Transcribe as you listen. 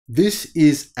This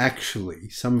is actually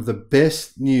some of the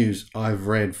best news I've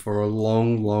read for a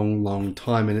long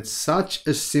time, and it's such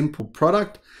a simple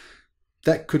product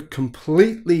that could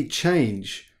completely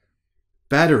change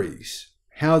batteries,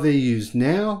 how they're used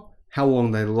now, how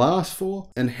long they last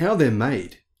for, and how they're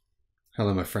made.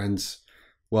 Hello my friends,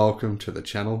 welcome to the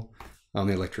channel. I'm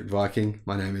the Electric Viking.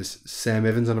 My name is Sam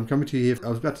Evans and I'm coming to you here. I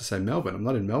was about to say Melbourne. I'm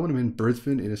not in Melbourne, I'm in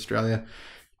Brisbane in Australia.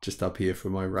 Just up here for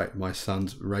my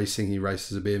son's racing. He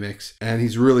races a BMX and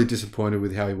he's really disappointed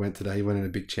with how he went today. He went in a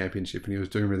big championship and he was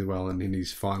doing really well, and in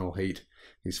his final heat,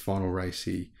 his final race,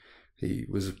 he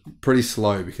was pretty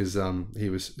slow because he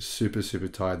was super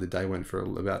tired. The day went for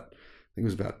about, I think it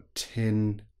was about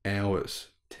 10 hours.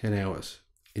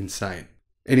 Insane.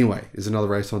 Anyway, there's another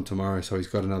race on tomorrow, so he's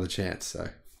got another chance. So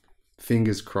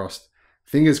fingers crossed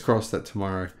that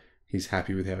tomorrow he's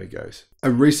happy with how he goes. A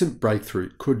recent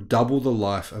breakthrough could double the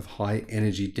life of high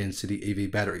energy density EV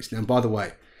batteries. Now, by the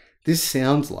way, this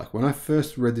sounds like, when I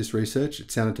first read this research,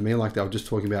 it sounded to me like they were just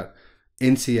talking about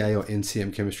NCA or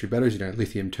NCM chemistry batteries,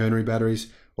 lithium ternary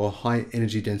batteries or high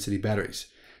energy density batteries,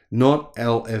 not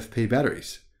LFP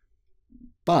batteries.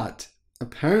 But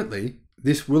apparently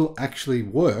this will actually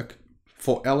work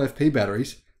for LFP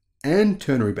batteries and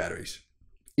ternary batteries.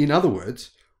 In other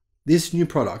words, this new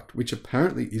product, which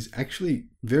apparently is actually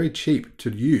very cheap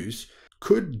to use,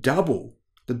 could double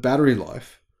the battery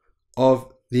life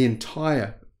of the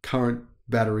entire current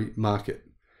battery market.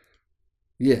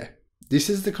 Yeah, this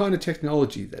is the kind of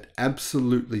technology that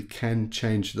absolutely can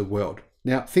change the world.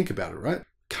 Now, think about it, right?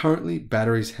 Currently,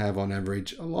 batteries have on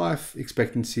average a life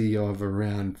expectancy of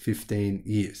around 15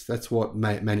 years. That's what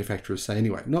manufacturers say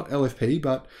anyway. Not LFP,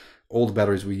 but all the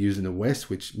batteries we use in the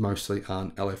West, which mostly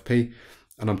aren't LFP.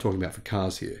 And I'm talking about for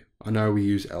cars here. I know we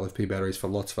use LFP batteries for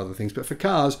lots of other things, but for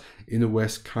cars in the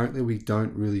West, currently we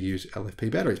don't really use LFP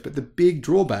batteries. But the big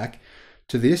drawback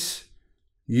to this,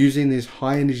 using these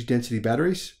high energy density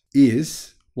batteries,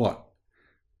 is what?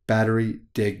 Battery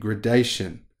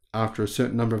degradation. After a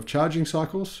certain number of charging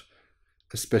cycles,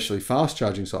 especially fast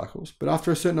charging cycles, but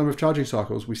after a certain number of charging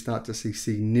cycles, we start to see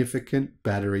significant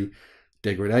battery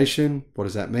degradation. What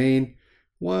does that mean?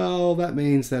 Well, that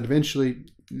means that eventually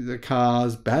the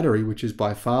car's battery, which is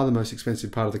by far the most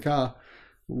expensive part of the car,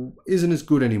 isn't as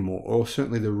good anymore, or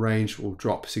certainly the range will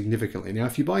drop significantly. Now,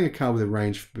 if you're buying a car with a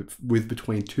range with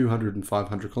between 200 and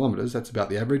 500 kilometers, that's about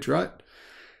the average, right?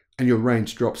 And your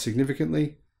range drops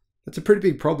significantly, that's a pretty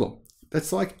big problem.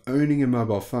 That's like owning a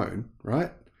mobile phone,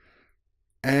 right?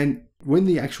 And when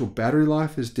the actual battery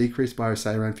life is decreased by,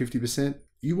 say, around 50%,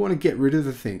 you want to get rid of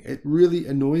the thing. It really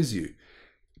annoys you.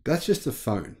 That's just a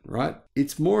phone, right?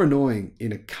 It's more annoying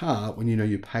in a car when you know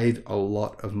you paid a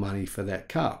lot of money for that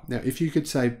car. Now, if you could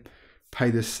say pay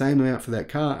the same amount for that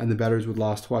car and the batteries would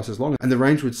last twice as long and the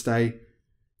range would stay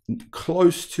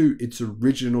close to its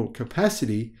original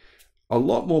capacity, a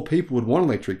lot more people would want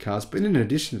electric cars. But in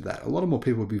addition to that, a lot more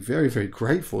people would be very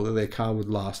grateful that their car would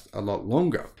last a lot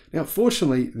longer. Now,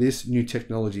 fortunately, this new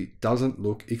technology doesn't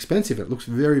look expensive. It looks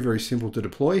very simple to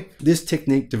deploy. This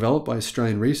technique, developed by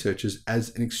Australian researchers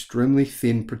as an extremely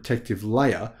thin protective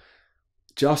layer,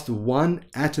 just one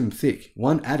atom thick,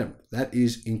 one atom that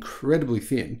is incredibly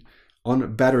thin,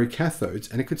 on battery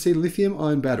cathodes, and it could see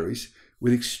lithium-ion batteries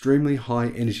with extremely high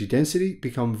energy density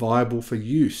become viable for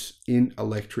use in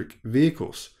electric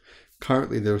vehicles.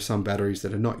 Currently, there are some batteries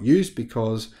that are not used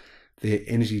because their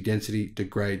energy density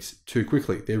degrades too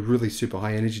quickly. They're really super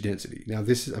high energy density. Now,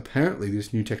 this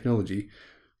new technology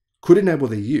could enable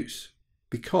their use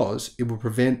because it will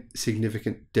prevent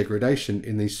significant degradation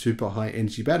in these super high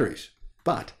energy batteries.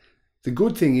 But the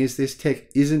good thing is this tech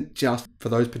isn't just for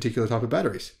those particular type of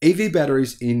batteries. EV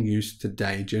batteries in use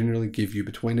today generally give you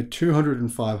between a 200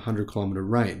 and 500 kilometer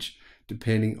range,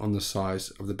 depending on the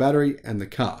size of the battery and the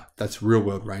car. That's real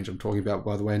world range I'm talking about,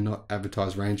 by the way, not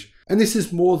advertised range. And this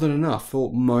is more than enough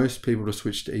for most people to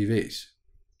switch to EVs.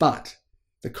 But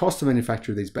the cost of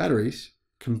manufacture of these batteries,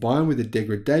 combined with the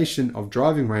degradation of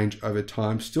driving range over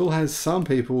time, still has some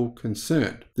people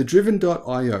concerned. The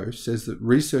Driven.io says that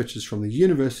researchers from the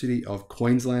University of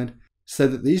Queensland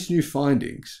said that these new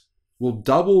findings will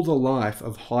double the life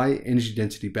of high energy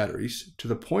density batteries to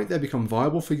the point they become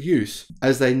viable for use,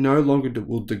 as they no longer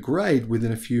will degrade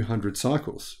within a few hundred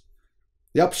cycles.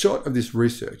 The upshot of this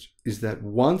research is that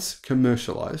once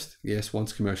commercialized, yes,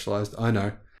 once commercialized, I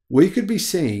know, we could be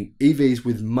seeing EVs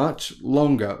with much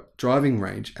longer driving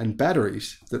range and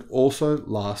batteries that also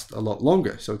last a lot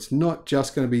longer. So it's not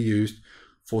just going to be used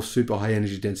for super high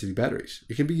energy density batteries.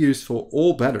 It can be used for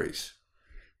all batteries.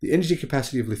 The energy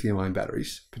capacity of lithium-ion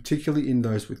batteries, particularly in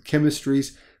those with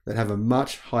chemistries that have a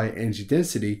much higher energy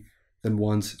density than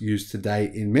ones used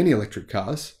today in many electric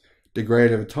cars,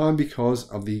 degrade over time because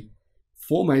of the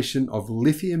formation of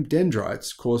lithium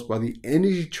dendrites caused by the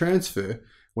energy transfer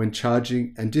when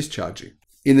charging and discharging.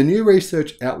 In the new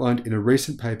research outlined in a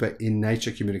recent paper in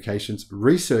Nature Communications,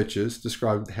 researchers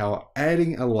described how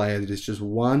adding a layer that is just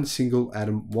one single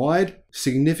atom wide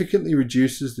significantly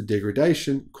reduces the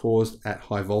degradation caused at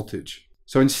high voltage.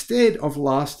 So instead of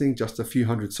lasting just a few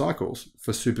hundred cycles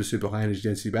for super high energy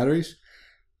density batteries,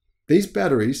 these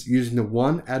batteries using the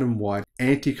one atom wide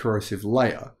anti-corrosive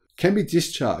layer can be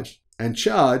discharged and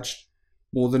charged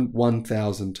more than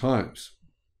 1,000 times,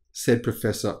 said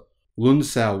Professor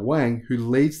Lunsao Wang, who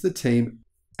leads the team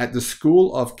at the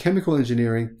School of Chemical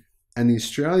Engineering and the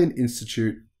Australian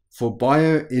Institute for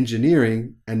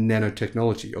Bioengineering and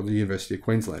Nanotechnology of the University of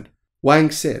Queensland. Wang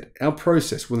said, "Our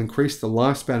process will increase the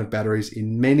lifespan of batteries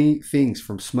in many things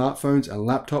from smartphones and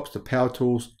laptops to power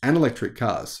tools and electric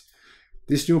cars.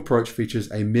 This new approach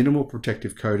features a minimal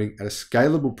protective coating and a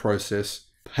scalable process,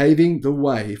 paving the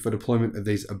way for deployment of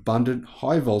these abundant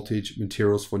high voltage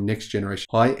materials for next generation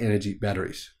high energy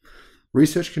batteries."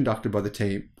 Research conducted by the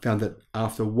team found that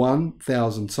after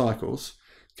 1,000 cycles,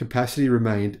 capacity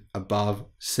remained above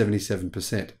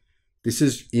 77%. This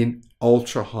is in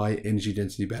ultra high energy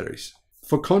density batteries.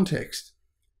 For context,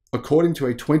 according to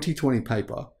a 2020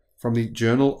 paper from the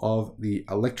Journal of the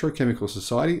Electrochemical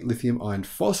Society, lithium iron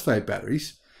phosphate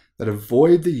batteries that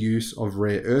avoid the use of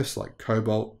rare earths like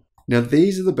cobalt. Now,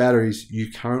 these are the batteries you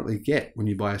currently get when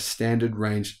you buy a standard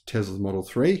range Tesla Model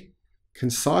 3, can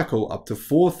cycle up to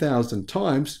 4,000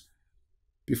 times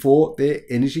before their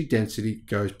energy density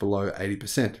goes below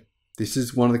 80%. This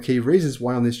is one of the key reasons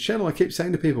why on this channel I keep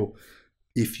saying to people,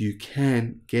 if you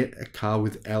can get a car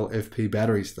with LFP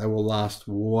batteries, they will last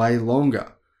way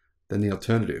longer than the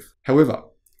alternative. However,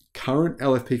 current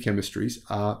LFP chemistries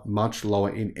are much lower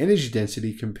in energy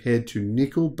density compared to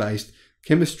nickel-based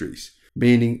chemistries,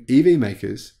 meaning EV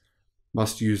makers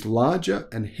must use larger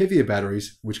and heavier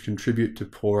batteries, which contribute to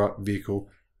poorer vehicle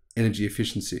energy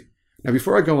efficiency. Now,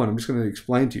 before I go on, I'm just going to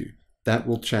explain to you that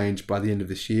will change by the end of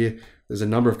this year. There's a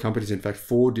number of companies, in fact,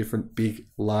 4 different big,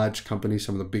 large companies,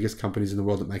 some of the biggest companies in the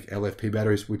world that make LFP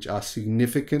batteries, which are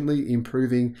significantly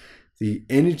improving the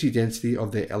energy density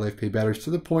of their LFP batteries to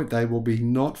the point they will be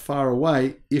not far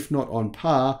away, if not on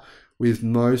par, with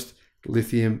most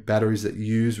lithium batteries that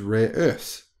use rare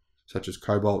earths, such as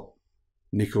cobalt,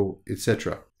 nickel,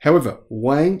 etc. However,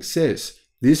 Wang says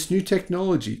this new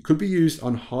technology could be used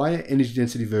on higher energy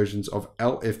density versions of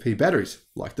LFP batteries,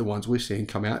 like the ones we're seeing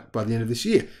come out by the end of this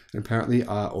year, and apparently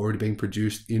are already being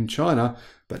produced in China,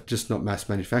 but just not mass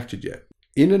manufactured yet.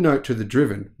 In a note to The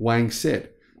Driven, Wang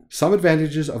said, "Some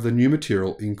advantages of the new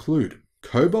material include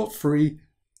cobalt-free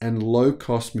and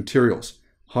low-cost materials,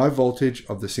 high voltage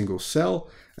of the single cell,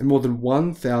 and more than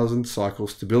 1,000 cycle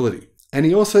stability." And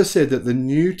he also said that the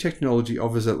new technology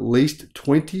offers at least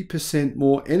 20%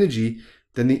 more energy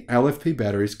than the LFP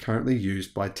batteries currently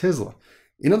used by Tesla.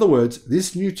 In other words,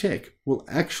 this new tech will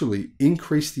actually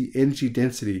increase the energy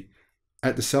density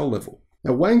at the cell level.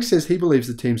 Now, Wang says he believes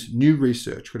the team's new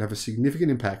research could have a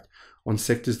significant impact on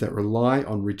sectors that rely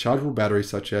on rechargeable batteries,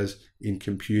 such as in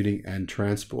computing and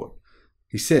transport.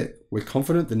 He said, "We're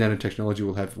confident the nanotechnology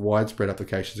will have widespread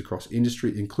applications across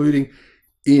industry, including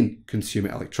in consumer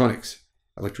electronics,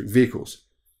 electric vehicles,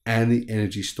 and the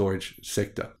energy storage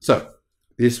sector." So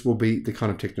this will be the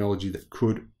kind of technology that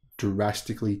could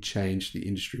drastically change the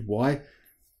industry. Why?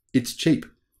 It's cheap.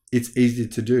 It's easy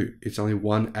to do. It's only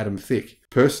 1 atom thick.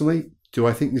 Personally, do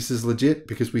I think this is legit?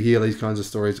 Because we hear these kinds of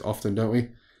stories often, don't we?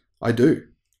 I do.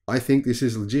 I think this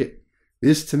is legit.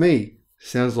 This, to me,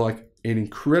 sounds like an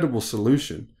incredible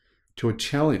solution to a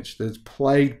challenge that has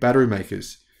plagued battery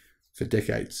makers for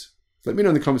decades. Let me know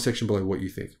in the comment section below what you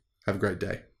think. Have a great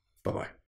day. Bye-bye.